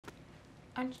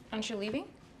Aren't you leaving?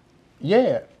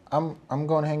 Yeah, I'm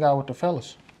going to hang out with the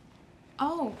fellas.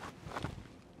 Oh,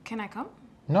 can I come?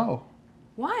 No.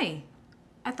 Why?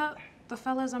 I thought the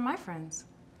fellas are my friends.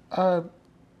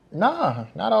 Nah,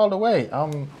 not all the way.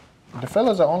 The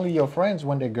fellas are only your friends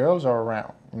when their girls are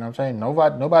around. You know what I'm saying?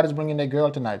 Nobody's bringing their girl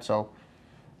tonight, so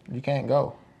you can't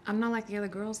go. I'm not like the other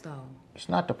girls, though. It's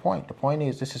not the point. The point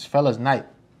is this is fellas' night.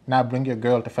 Not bring your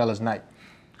girl to fellas' night.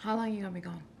 How long you gonna be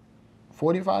gone?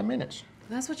 45 minutes.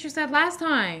 That's what you said last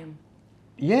time.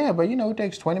 Yeah, but you know, it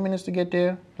takes 20 minutes to get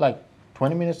there, like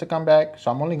 20 minutes to come back,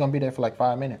 so I'm only gonna be there for like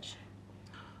 5 minutes.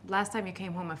 Last time you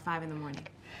came home at 5 in the morning.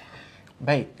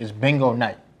 Babe, it's bingo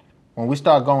night. When we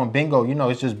start going bingo, you know,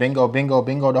 it's just bingo, bingo,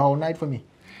 bingo the whole night for me.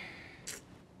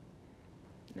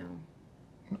 No.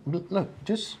 Look,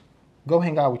 just go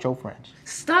hang out with your friends.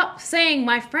 Stop saying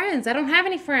my friends. I don't have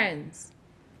any friends.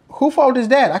 Whose fault is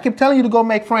that? I keep telling you to go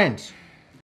make friends.